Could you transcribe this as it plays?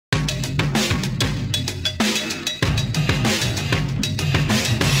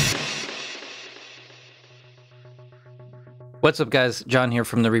What's up guys, John here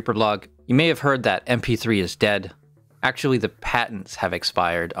from the Reaper blog. You may have heard that MP3 is dead. Actually, the patents have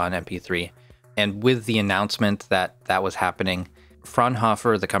expired on MP3. And with the announcement that that was happening,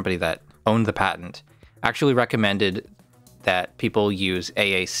 Fraunhofer, the company that owned the patent, actually recommended that people use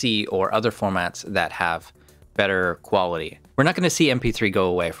AAC or other formats that have better quality. We're not going to see MP3 go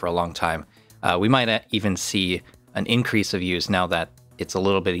away for a long time. We might even see an increase of use now that it's a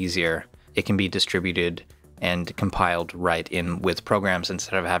little bit easier. It can be distributed and compiled right in with programs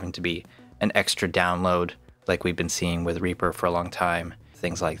instead of having to be an extra download like we've been seeing with Reaper for a long time,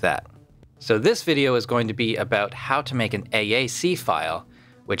 things like that. So this video is going to be about how to make an AAC file,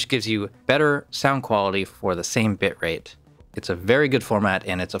 which gives you better sound quality for the same bitrate. It's a very good format,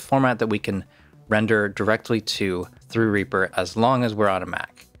 and it's a format that we can render directly to through Reaper as long as we're on a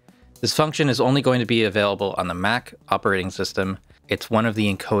Mac. This function is only going to be available on the Mac operating system. It's one of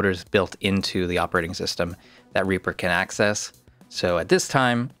the encoders built into the operating system that Reaper can access. So at this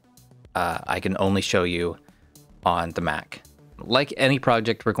time, I can only show you on the Mac. Like any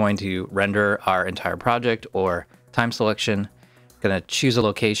project, we're going to render our entire project or time selection. I'm gonna choose a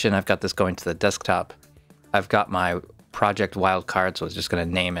location. I've got this going to the desktop. I've got my project wildcard, so I was just gonna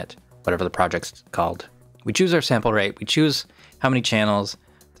name it whatever the project's called. We choose our sample rate, we choose how many channels,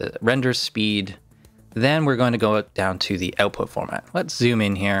 the render speed, then we're going to go down to the output format. Let's zoom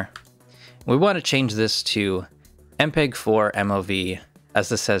in here. We want to change this to MPEG-4 MOV, as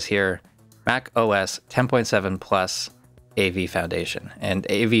this says here, Mac OS 10.7 plus AV Foundation. And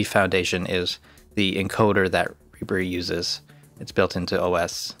AV Foundation is the encoder that Reaper uses. It's built into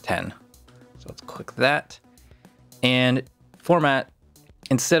OS 10. So let's click that. And format,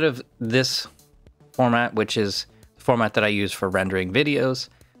 instead of this format, which is the format that I use for rendering videos,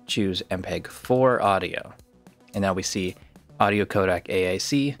 choose MPEG-4 audio. And now we see audio codec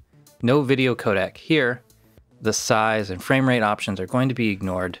AAC, no video codec here. The size and frame rate options are going to be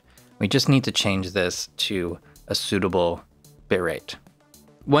ignored. We just need to change this to a suitable bitrate.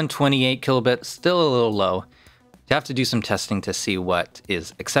 128 kilobit, still a little low. You have to do some testing to see what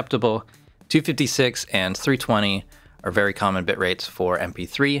is acceptable. 256 and 320 are very common bit rates for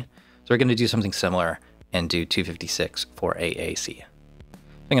MP3. So we're going to do something similar and do 256 for AAC.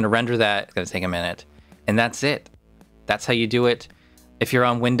 I'm going to render that. It's going to take a minute. And that's it. That's how you do it. If you're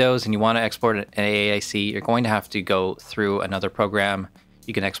on Windows and you want to export an AAC, you're going to have to go through another program.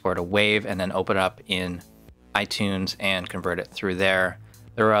 You can export a WAV and then open it up in iTunes and convert it through there.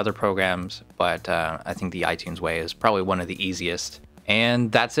 There are other programs, but I think the iTunes way is probably one of the easiest.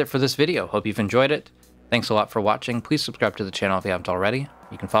 And that's it for this video. Hope you've enjoyed it. Thanks a lot for watching. Please subscribe to the channel if you haven't already.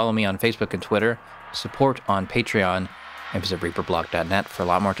 You can follow me on Facebook and Twitter, support on Patreon, and visit reaperblog.net for a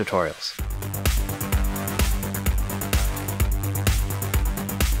lot more tutorials.